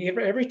 And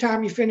every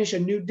time you finish a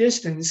new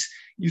distance,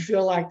 you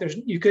feel like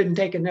you couldn't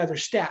take another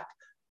step.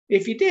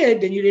 If you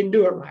did, then you didn't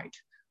do it right.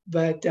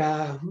 But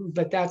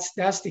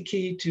that's the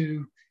key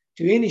to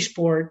any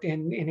sport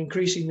and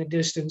increasing the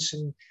distance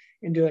and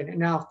doing it. And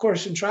now, of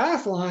course, in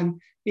triathlon,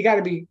 you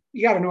got to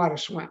know how to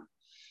swim.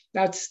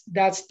 That's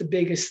the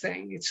biggest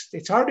thing.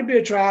 It's hard to be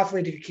a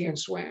triathlete if you can't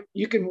swim.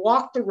 You can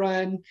walk the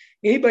run,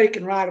 anybody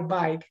can ride a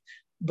bike,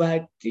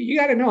 but you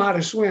got to know how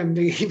to swim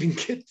to even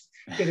get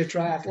a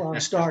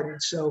triathlon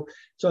started. So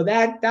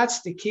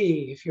that's the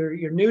key. If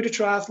you're new to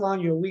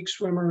triathlon, you're a weak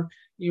swimmer,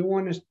 you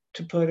want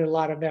to put a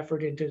lot of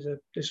effort into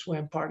the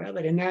swim part of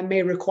it, and that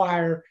may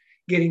require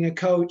getting a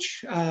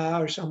coach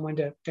or someone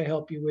to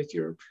help you with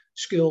your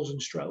skills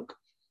and stroke.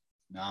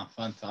 Nah,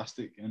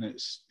 fantastic, and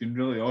it's been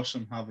really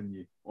awesome having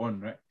you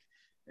on, Rick.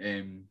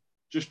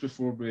 Just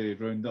before we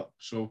round up,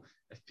 so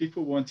if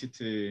people wanted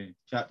to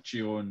catch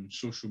you on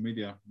social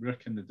media, where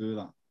can they do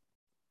that?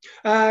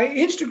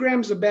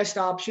 Instagram's the best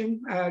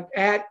option,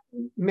 at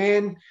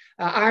Mann,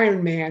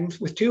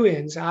 Ironman with 2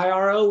 N's,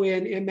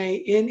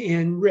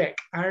 IRONMANN Rick,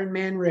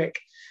 Ironman Rick.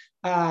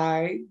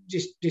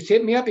 Just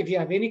hit me up if you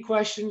have any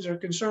questions or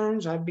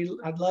concerns. I'd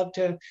love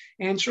to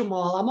answer them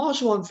all. I'm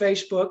also on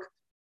Facebook,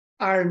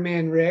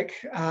 Ironman Rick.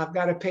 I've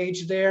got a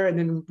page there, and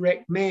then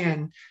Rick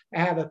Mann, I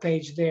have a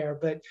page there.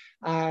 But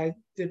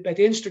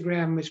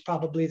Instagram is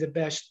probably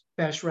the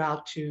best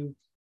route to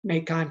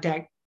make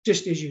contact,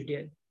 just as you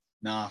did.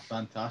 Nah,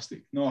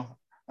 fantastic. No,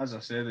 as I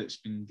said, it's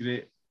been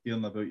great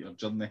hearing about your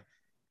journey.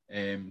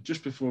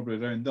 Just before we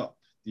round up,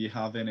 do you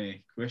have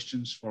any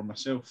questions for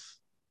myself?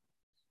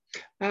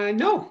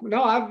 No,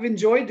 I've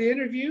enjoyed the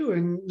interview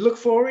and look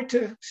forward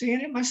to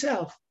seeing it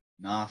myself.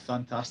 Nah,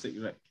 fantastic,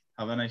 Rick.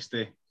 Have a nice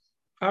day.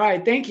 All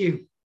right, thank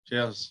you.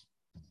 Cheers.